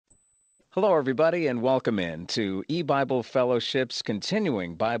Hello, everybody, and welcome in to EBible Fellowship's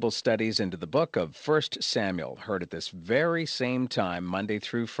continuing Bible studies into the book of First Samuel, heard at this very same time, Monday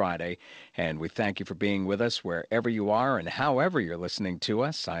through Friday. And we thank you for being with us wherever you are and however you're listening to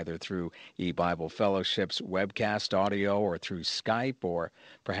us, either through EBible Fellowship's webcast audio or through Skype or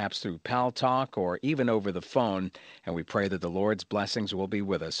perhaps through Pal Talk or even over the phone. And we pray that the Lord's blessings will be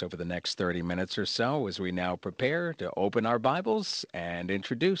with us over the next 30 minutes or so as we now prepare to open our Bibles and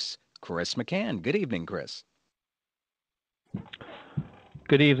introduce Chris McCann. Good evening, Chris.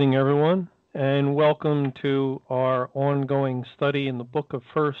 Good evening, everyone, and welcome to our ongoing study in the book of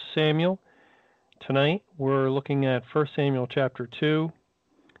First Samuel. Tonight, we're looking at First Samuel chapter 2,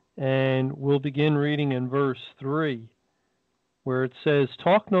 and we'll begin reading in verse 3, where it says,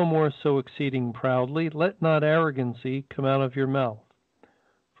 "Talk no more so exceeding proudly, let not arrogancy come out of your mouth.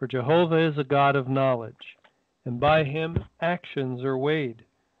 For Jehovah is a God of knowledge, and by him actions are weighed.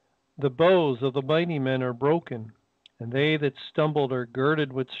 The bows of the mighty men are broken, and they that stumbled are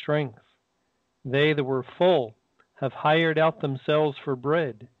girded with strength. They that were full have hired out themselves for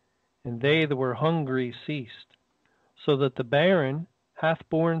bread, and they that were hungry ceased. So that the barren hath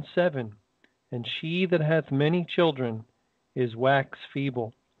borne 7, and she that hath many children is waxed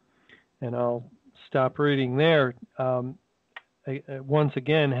feeble." And I'll stop reading there. Once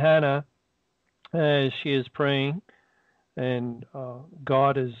again, Hannah, as she is praying, and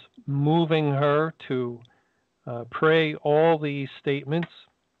God is moving her to pray all these statements,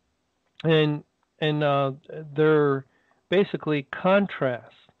 and they're basically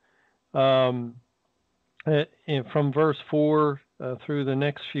contrasts from verse 4 through the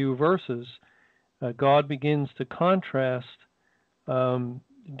next few verses. God begins to contrast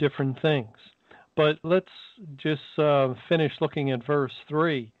different things. But let's just finish looking at verse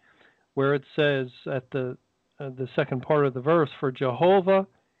 3, where it says at the second part of the verse, "For Jehovah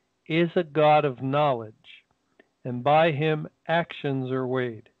is a God of knowledge, and by him actions are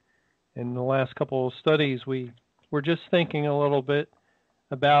weighed." In the last couple of studies, we were just thinking a little bit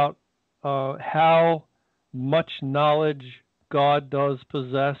about how much knowledge God does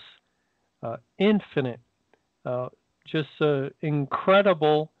possess, infinite, just an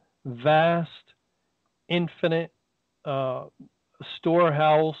incredible, vast, infinite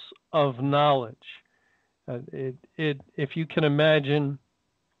storehouse of knowledge. If you can imagine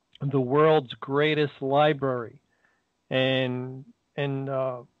the world's greatest library, and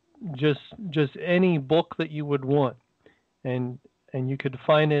just any book that you would want, and you could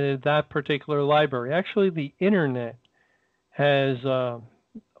find it at that particular library. Actually, the internet has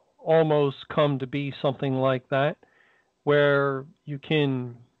almost come to be something like that, where you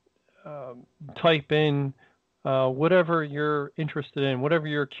can type in whatever you're interested in, whatever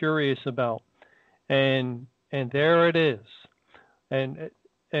you're curious about, and there it is. And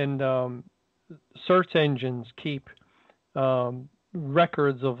search engines keep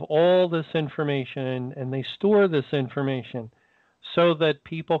records of all this information, and they store this information so that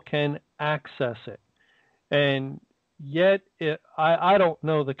people can access it. And yet, I don't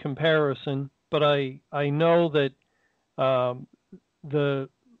know the comparison, but I know that the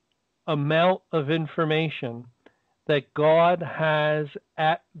amount of information that God has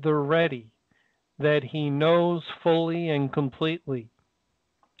at the ready, that he knows fully and completely,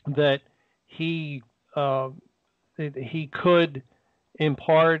 that he could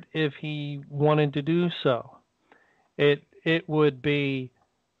impart if he wanted to do so. It would be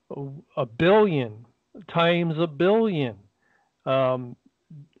a billion times a billion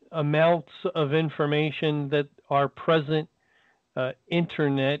amounts of information that our present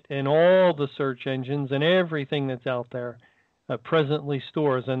internet and all the search engines and everything that's out there presently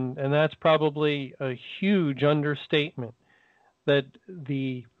stores, and that's probably a huge understatement, that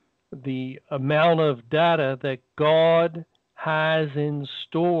the amount of data that God has in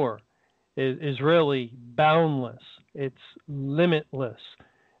store is really boundless. It's limitless,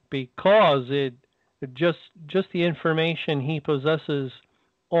 because it just the information he possesses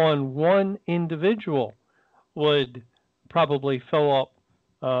on one individual would probably fill up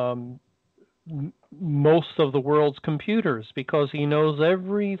most of the world's computers, because he knows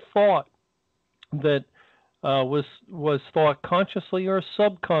every thought that was thought consciously or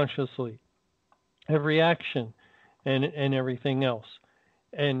subconsciously, every action and everything else.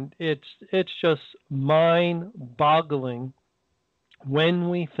 And it's just mind-boggling when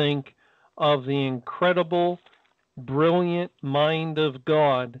we think of the incredible, brilliant mind of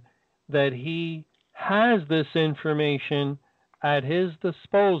God, that he has this information at his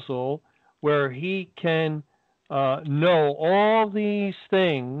disposal, where he can know all these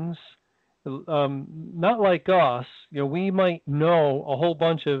things. Not like us, we might know a whole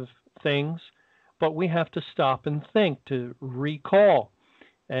bunch of things, but we have to stop and think, to recall,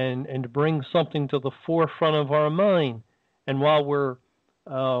 and to bring something to the forefront of our mind. And while we're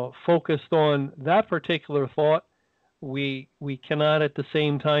focused on that particular thought, we cannot at the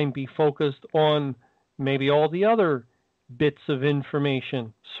same time be focused on maybe all the other bits of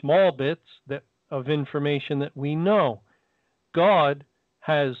information, small bits of information that we know. God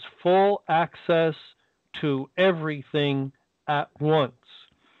has full access to everything at once.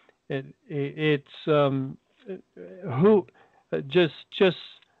 It's who just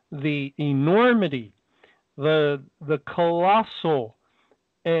the enormity, the colossal,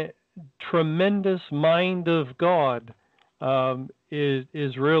 tremendous mind of God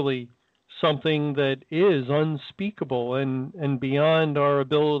is really something that is unspeakable and beyond our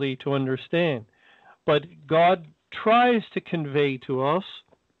ability to understand. But God tries to convey to us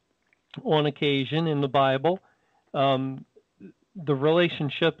on occasion in the Bible the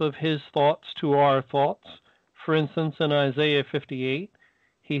relationship of his thoughts to our thoughts. For instance, in Isaiah 58,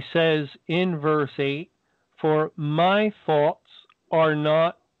 he says in verse 8, "For my thoughts are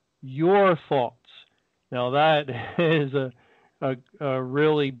not your thoughts." Now that is a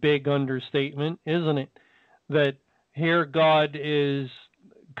really big understatement, isn't it? That here God is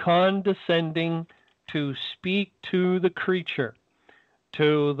condescending to speak to the creature,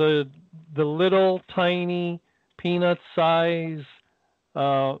 to the little tiny peanut-size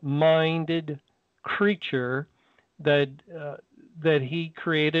minded creature that he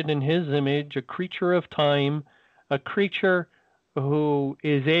created in his image, a creature of time, a creature who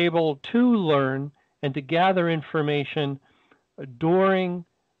is able to learn and to gather information during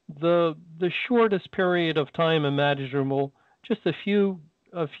the shortest period of time imaginable, just a few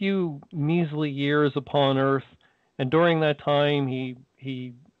measly years upon earth. And during that time,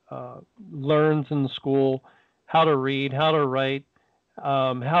 he learns in school how to read, how to write,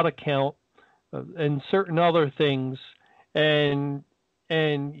 how to count, and certain other things. And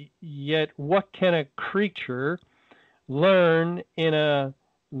yet, what can a creature learn in a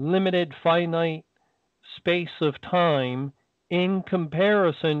limited, finite space of time in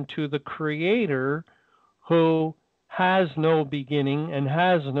comparison to the Creator, who has no beginning and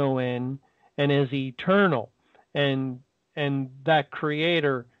has no end and is eternal? And that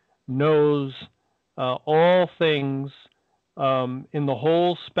Creator knows all things in the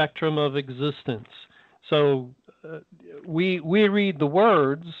whole spectrum of existence. So we read the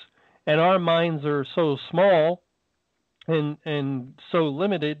words, and our minds are so small and so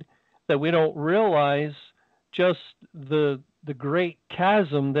limited that we don't realize just the great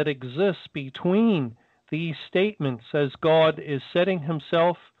chasm that exists between these statements, as God is setting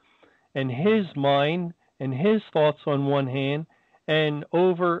himself and his mind and his thoughts on one hand, and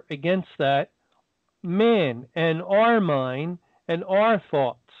over against that, man and our mind and our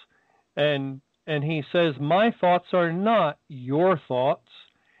thoughts. And he says, "My thoughts are not your thoughts,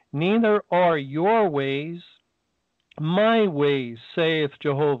 neither are your ways my ways, saith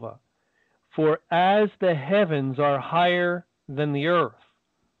Jehovah. For as the heavens are higher than the earth,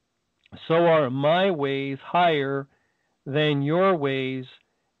 so are my ways higher than your ways,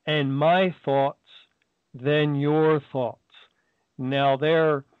 and my thoughts than your thoughts." Now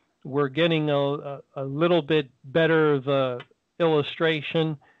there we're getting a little bit better the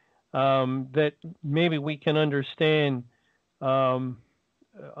illustration that maybe we can understand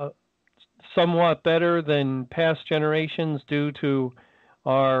somewhat better than past generations due to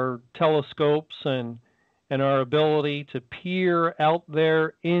our telescopes and our ability to peer out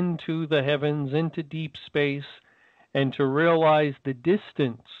there into the heavens, into deep space, and to realize the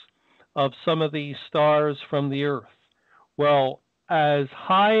distance of some of these stars from the earth. Well, as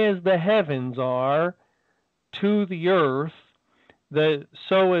high as the heavens are to the earth,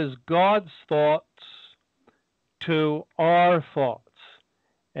 so is God's thoughts to our thoughts.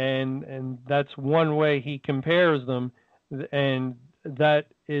 And that's one way he compares them, and that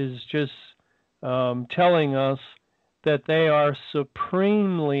is just telling us that they are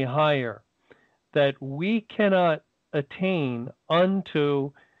supremely higher, that we cannot attain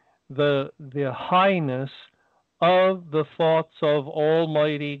unto the highness of the thoughts of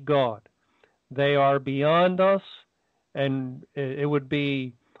Almighty God. They are beyond us, and it would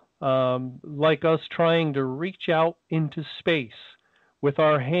be like us trying to reach out into space with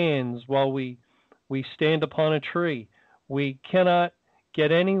our hands while we stand upon a tree. We cannot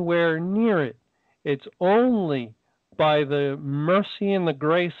get anywhere near it. It's only by the mercy and the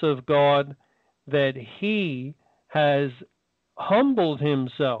grace of God that he has humbled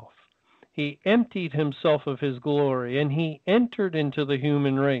himself. He emptied himself of his glory, and he entered into the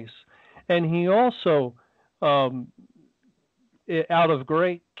human race. And he also out of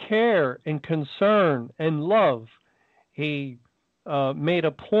great care and concern and love, he made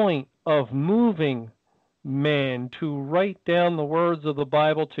a point of moving man to write down the words of the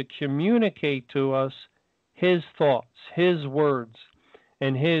Bible to communicate to us his thoughts, his words,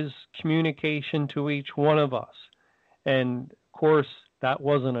 and his communication to each one of us. And of course, that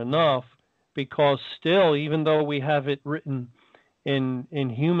wasn't enough, because still, even though we have it written in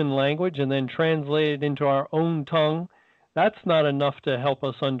human language and then translated into our own tongue, that's not enough to help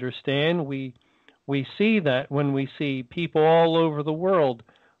us understand. We see that when we see people all over the world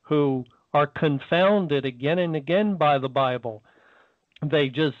who are confounded again and again by the Bible. They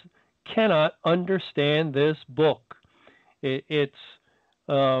just cannot understand this book. It's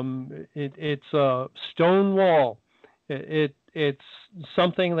a stone wall. It's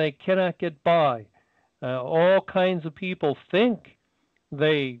something they cannot get by. All kinds of people think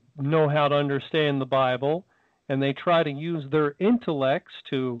they know how to understand the Bible, and they try to use their intellects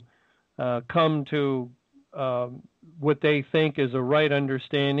to come to what they think is a right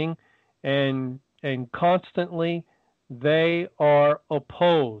understanding, and constantly they are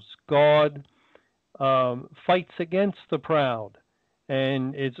opposed. God fights against the proud,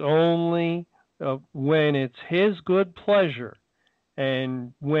 and it's only when it's his good pleasure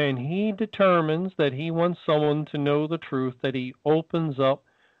and when he determines that he wants someone to know the truth, that he opens up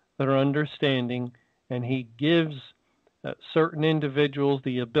their understanding, and he gives certain individuals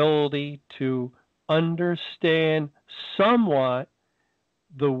the ability to understand somewhat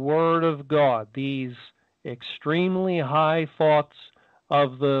the Word of God, these extremely high thoughts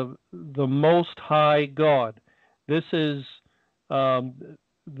of the Most High God. This is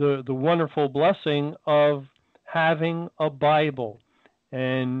the wonderful blessing of having a Bible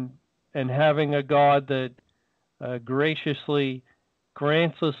and having a God that graciously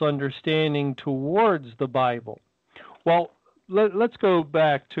grants us understanding towards the Bible. Well, let's go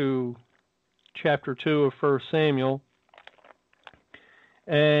back to chapter 2 of 1 Samuel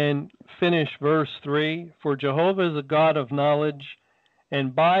and finish verse 3. For Jehovah is a God of knowledge,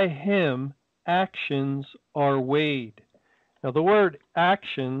 and by him actions are weighed. Now, the word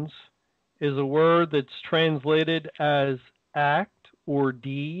actions is a word that's translated as act or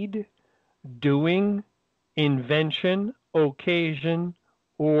deed, doing, invention, occasion,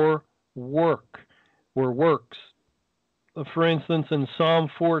 or work, or works. For instance, in Psalm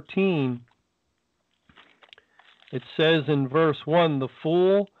 14, it says in verse 1, the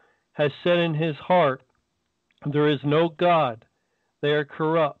fool has said in his heart, there is no God. They are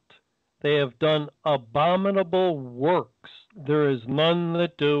corrupt. They have done abominable works. There is none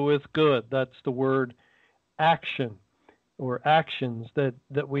that doeth good. That's the word action, or actions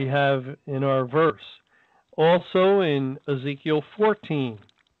that we have in our verse. Also in Ezekiel 14,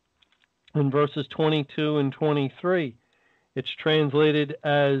 in verses 22 and 23, it's translated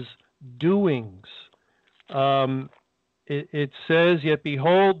as doings. It says, yet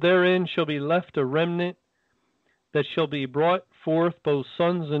behold, therein shall be left a remnant that shall be brought forth, both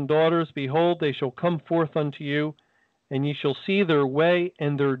sons and daughters. Behold, they shall come forth unto you, and ye shall see their way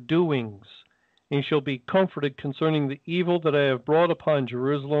and their doings. And ye shall be comforted concerning the evil that I have brought upon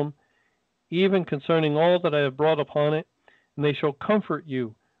Jerusalem, even concerning all that I have brought upon it. And they shall comfort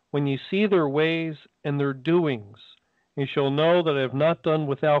you when ye see their ways and their doings. You shall know that I have not done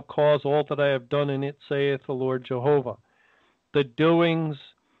without cause all that I have done in it, saith the Lord Jehovah. The doings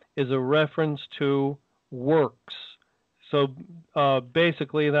is a reference to works. So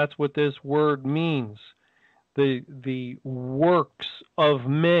basically that's what this word means. The works of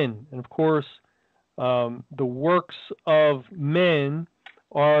men. And of course, the works of men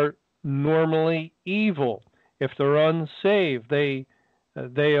are normally evil. If they're unsaved,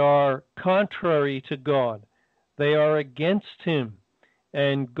 they are contrary to God. They are against him,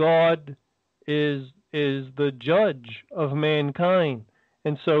 and God is the judge of mankind.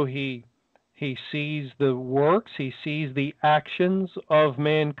 And so he sees the works, he sees the actions of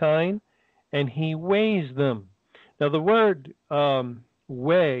mankind, and he weighs them. Now the word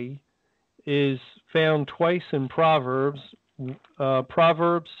weigh is found twice in Proverbs.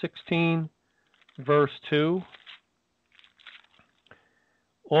 Proverbs 16, verse 2.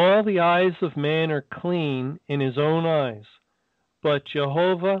 All the eyes of man are clean in his own eyes, but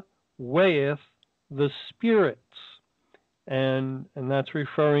Jehovah weigheth the spirits. And that's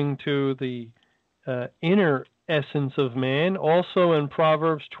referring to the inner essence of man. Also in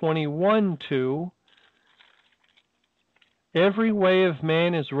Proverbs 21:2, every way of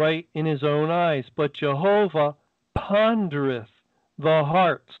man is right in his own eyes, but Jehovah pondereth the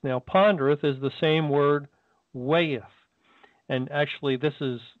hearts. Now, pondereth is the same word, weigheth. And actually, this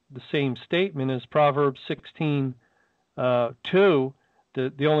is the same statement as Proverbs 16, 2.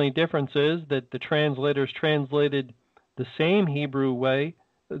 The only difference is that the translators translated the same Hebrew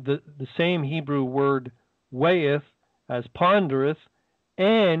the same Hebrew word weigheth as pondereth,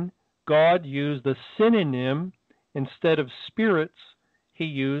 and God used the synonym instead of spirits, he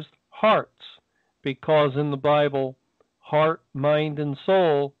used hearts, because in the Bible, heart, mind, and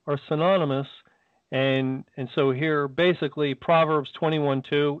soul are synonymous. And so here, basically, Proverbs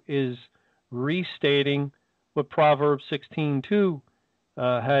 21:2 is restating what Proverbs 16:2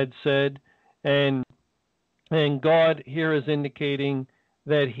 had said, and and God here is indicating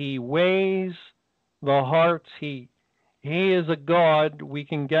that He weighs the hearts. He is a God. We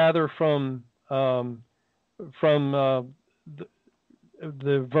can gather from the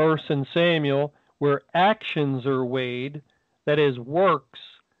verse in Samuel where actions are weighed, that is, works,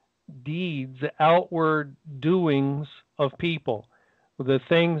 deeds, outward doings of people. The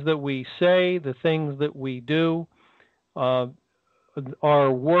things that we say, the things that we do, uh,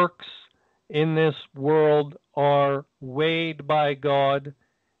 our works in this world are weighed by God.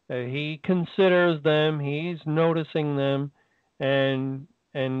 He considers them, He's noticing them, and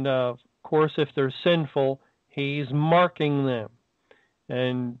of course, if they're sinful, He's marking them,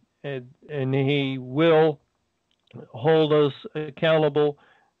 and He will hold us accountable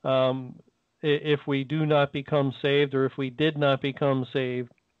if we do not become saved, or if we did not become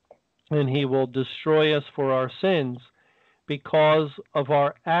saved, and He will destroy us for our sins because of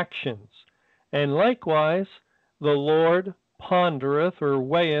our actions. And likewise, the Lord pondereth or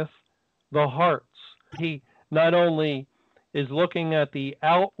weigheth the hearts. He not only is looking at the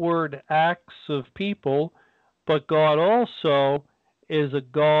outward acts of people, but God also is a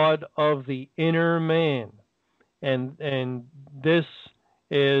God of the inner man. And this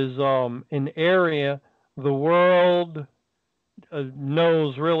is an area the world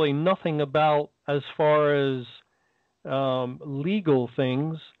knows really nothing about as far as legal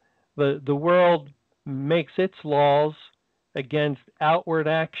things. The world makes its laws against outward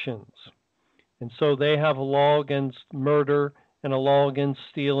actions. And so they have a law against murder and a law against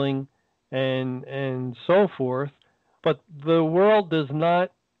stealing and so forth. But the world does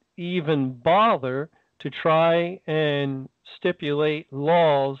not even bother to try and stipulate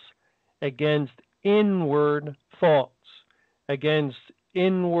laws against inward thoughts, against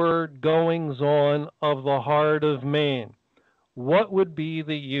inward goings on of the heart of man. What would be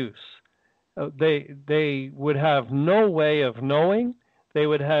the use? They would have no way of knowing. They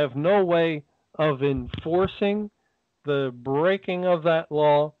would have no way of enforcing the breaking of that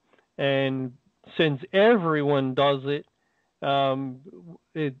law. And since everyone does it,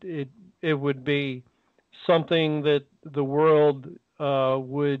 it would be something that the world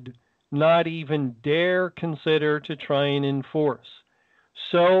would not even dare consider to try and enforce.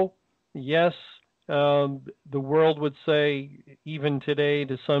 So, yes, the world would say, even today,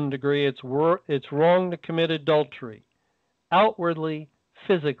 to some degree, it's wrong to commit adultery, outwardly,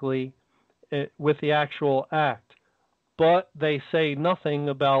 physically, with the actual act. But they say nothing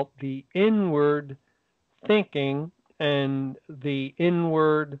about the inward thinking and the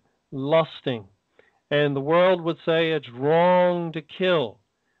inward lusting. And the world would say it's wrong to kill,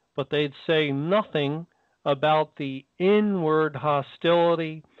 but they'd say nothing about the inward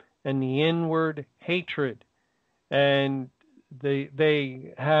hostility and the inward hatred. And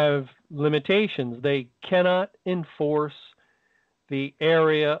they have limitations. They cannot enforce the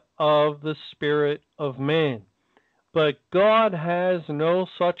area of the spirit of man. But God has no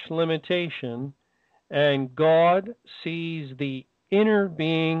such limitation, and God sees the inner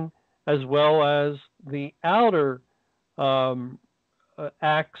being as well as the outer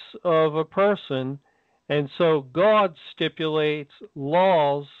acts of a person. And so God stipulates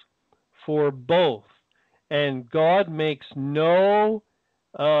laws for both. And God makes no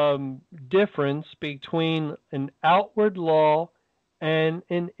difference between an outward law and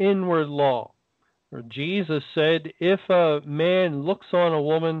an inward law. Jesus said, if a man looks on a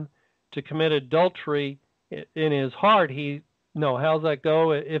woman to commit adultery in his heart, how's that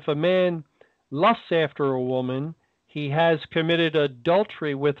go? If a man lusts after a woman, he has committed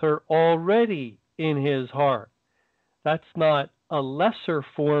adultery with her already in his heart. That's not a lesser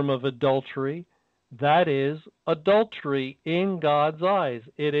form of adultery. That is adultery in God's eyes.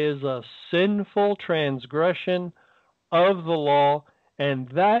 It is a sinful transgression of the law, and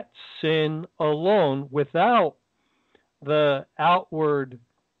that sin alone, without the outward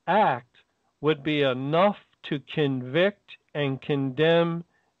act, would be enough to convict and condemn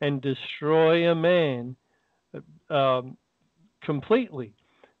and destroy a man completely.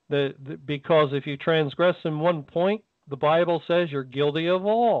 Because if you transgress in one point, the Bible says you're guilty of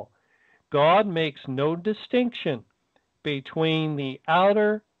all. God makes no distinction. between the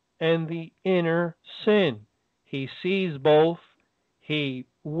outer and the inner sin. He sees both. He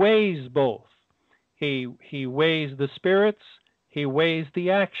weighs both. He weighs the spirits. He weighs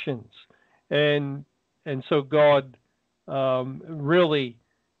the actions. And so God really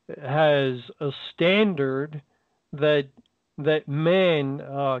has a standard that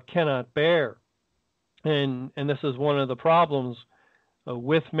man cannot bear. And this is one of the problems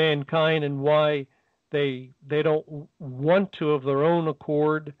with mankind, and why they don't want to, of their own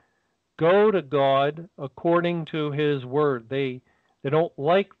accord, go to God according to His Word. They don't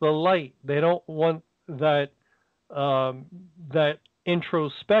like the light. They don't want that that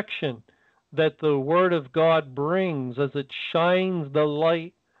introspection that the Word of God brings as it shines the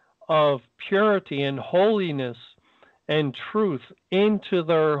light of purity and holiness and truth into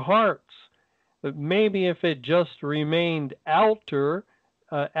their hearts. But maybe if it just remained outside,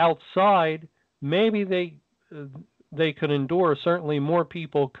 maybe they could endure. Certainly, more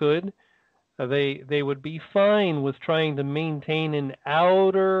people could. They would be fine with trying to maintain an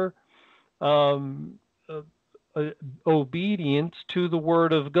outer obedience to the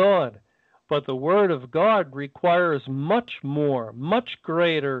Word of God. But the Word of God requires much more, much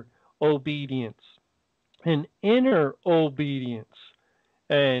greater obedience, an inner obedience.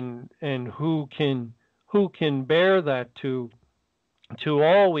 And who can bear that, to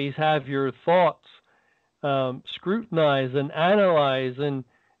always have your thoughts scrutinized and analyzed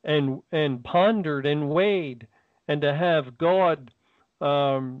and pondered and weighed, and to have God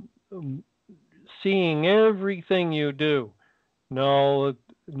seeing everything you do. No,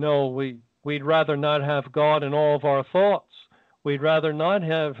 we'd rather not have God in all of our thoughts. We'd rather not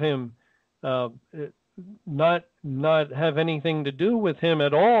have Him, not have anything to do with Him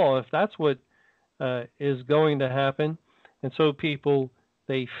at all, if that's what is going to happen. And so people,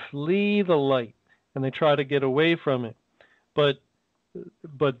 they flee the light and they try to get away from it. But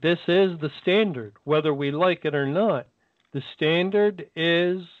this is the standard, whether we like it or not. The standard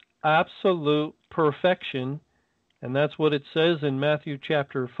is absolute perfection, and that's what it says in Matthew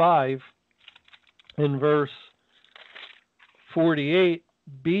chapter 5 in verse 48.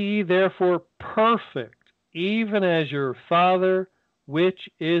 Be therefore perfect, even as your Father which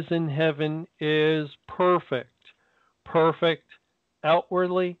is in heaven is perfect. Perfect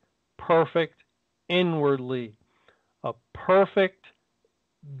outwardly, perfect inwardly. A perfect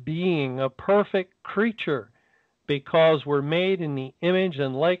being, a perfect creature, because we're made in the image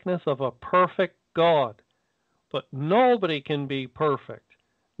and likeness of a perfect God. But nobody can be perfect.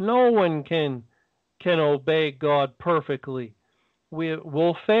 No one can obey God perfectly.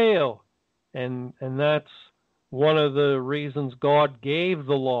 We'll fail. And that's one of the reasons God gave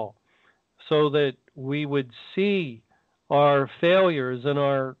the law, so that we would see our failures and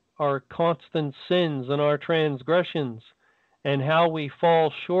our constant sins and our transgressions, and how we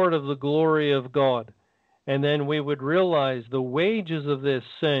fall short of the glory of God. And then we would realize the wages of this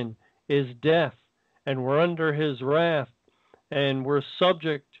sin is death, and we're under His wrath, and we're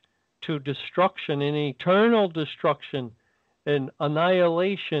subject to destruction, and eternal destruction, and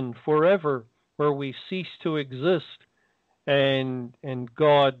annihilation forever, where we cease to exist. And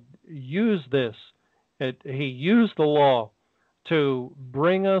God used this. He used the law to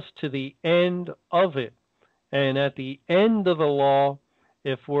bring us to the end of it. And at the end of the law,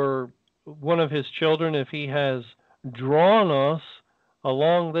 if we're one of His children, if He has drawn us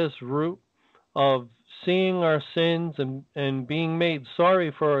along this route of seeing our sins and being made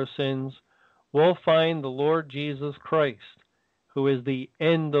sorry for our sins, we'll find the Lord Jesus Christ, who is the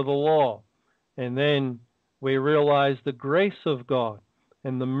end of the law. And then we realize the grace of God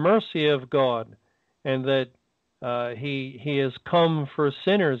and the mercy of God, and that He has come for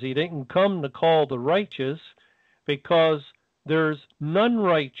sinners. He didn't come to call the righteous, because there's none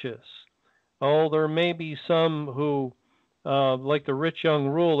righteous. Oh, there may be some who, like the rich young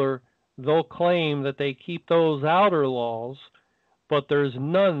ruler, they'll claim that they keep those outer laws, but there's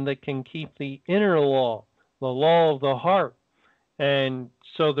none that can keep the inner law, the law of the heart. And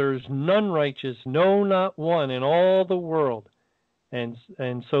so there's none righteous, no, not one in all the world. And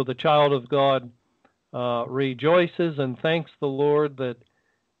so the child of God rejoices and thanks the Lord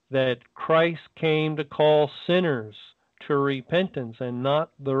that Christ came to call sinners to repentance and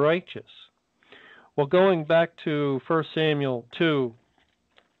not the righteous. Well, going back to 1 Samuel 2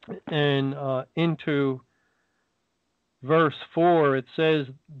 and into verse 4, it says,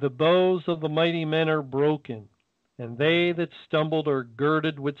 the bows of the mighty men are broken, and they that stumbled are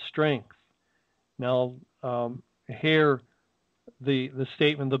girded with strength. Now, here the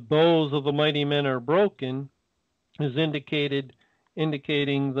statement, the bows of the mighty men are broken, is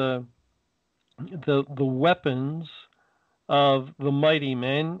indicating the weapons of the mighty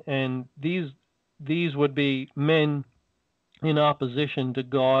men, and these would be men in opposition to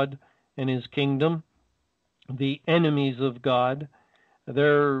God and his kingdom, the enemies of God.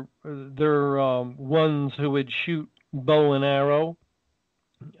 They're ones who would shoot bow and arrow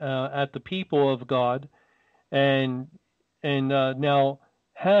at the people of God, and now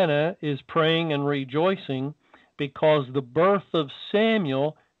Hannah is praying and rejoicing because the birth of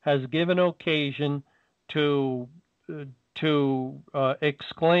Samuel has given occasion to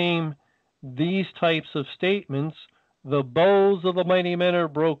exclaim these types of statements: the bows of the mighty men are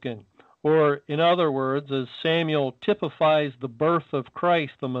broken. Or, in other words, as Samuel typifies the birth of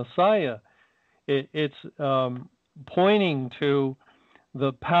Christ, the Messiah, it's pointing to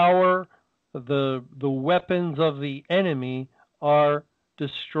the power, the weapons of the enemy are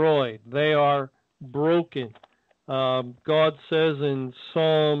destroyed. They are broken. God says in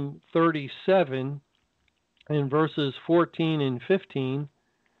Psalm 37, in verses 14 and 15,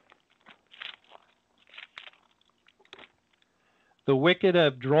 the wicked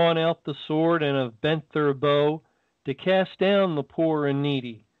have drawn out the sword and have bent their bow to cast down the poor and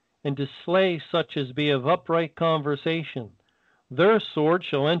needy, and to slay such as be of upright conversation. Their sword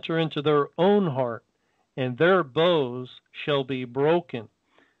shall enter into their own heart, and their bows shall be broken.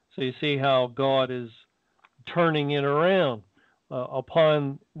 So you see how God is turning it around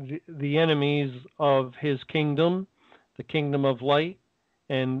upon the enemies of his kingdom, the kingdom of light,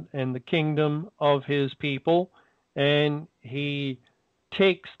 and the kingdom of his people. And he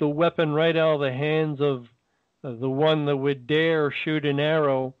takes the weapon right out of the hands of the one that would dare shoot an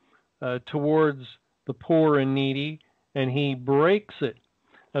arrow towards the poor and needy, and he breaks it.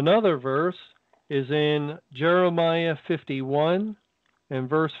 Another verse is in Jeremiah 51 and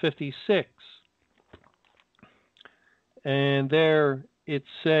verse 56. And there it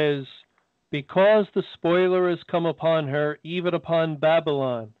says, because the spoiler is come upon her, even upon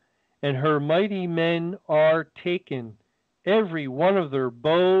Babylon, and her mighty men are taken, every one of their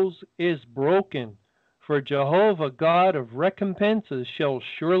bows is broken, for Jehovah God of recompenses shall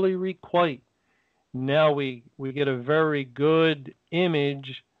surely requite. Now we get a very good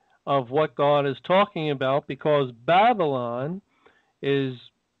image of what God is talking about, because Babylon is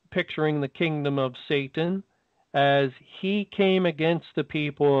picturing the kingdom of Satan as he came against the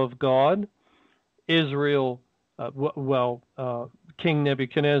people of God. Israel, King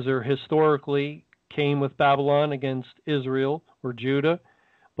Nebuchadnezzar historically came with Babylon against Israel or Judah,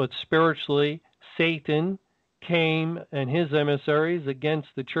 but spiritually Satan came and his emissaries against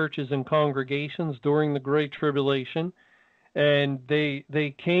the churches and congregations during the Great Tribulation, and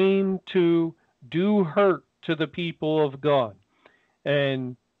they came to do hurt to the people of God,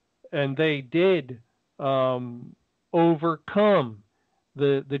 and they did overcome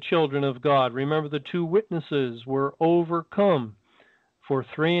the children of God. Remember, the two witnesses were overcome for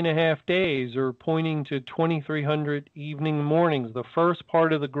 3.5 days, or pointing to 2,300 evening mornings, the first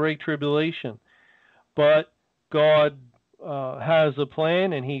part of the Great Tribulation. But God has a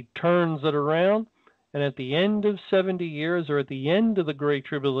plan, and he turns it around, and at the end of 70 years, or at the end of the Great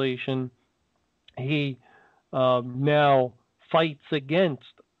Tribulation, he now fights against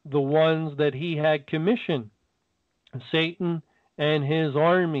the ones that he had commissioned, Satan and his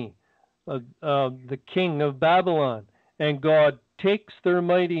army, the king of Babylon. And God takes their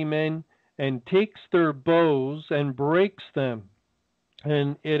mighty men and takes their bows and breaks them.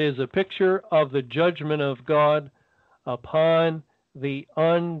 And it is a picture of the judgment of God upon the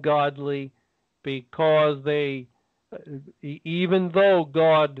ungodly, because they, even though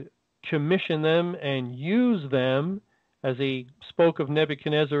God commissioned them and used them, as he spoke of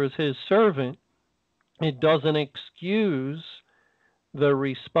Nebuchadnezzar as his servant, it doesn't excuse the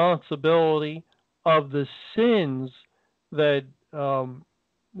responsibility of the sins that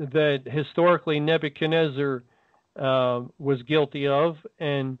that historically Nebuchadnezzar was guilty of,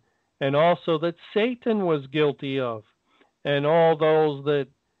 and also that Satan was guilty of, and all those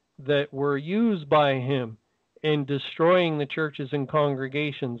that were used by him in destroying the churches and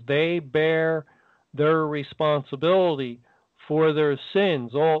congregations. They bear their responsibility for their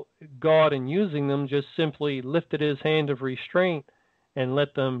sins. All God, in using them, just simply lifted his hand of restraint and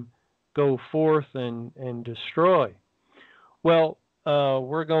let them go forth and destroy. Well,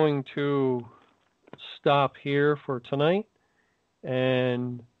 we're going to stop here for tonight,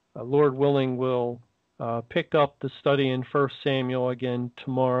 and Lord willing, we'll pick up the study in 1 Samuel again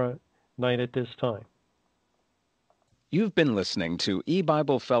tomorrow night at this time. You've been listening to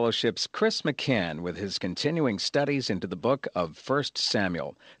EBible Fellowship's Chris McCann with his continuing studies into the book of 1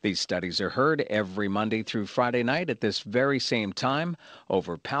 Samuel. These studies are heard every Monday through Friday night at this very same time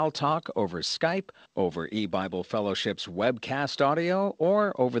over Pal Talk, over Skype, over EBible Fellowship's webcast audio,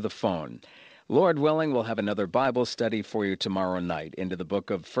 or over the phone. Lord willing, we'll have another Bible study for you tomorrow night into the book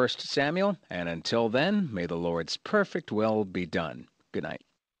of 1 Samuel, and until then, may the Lord's perfect will be done. Good night.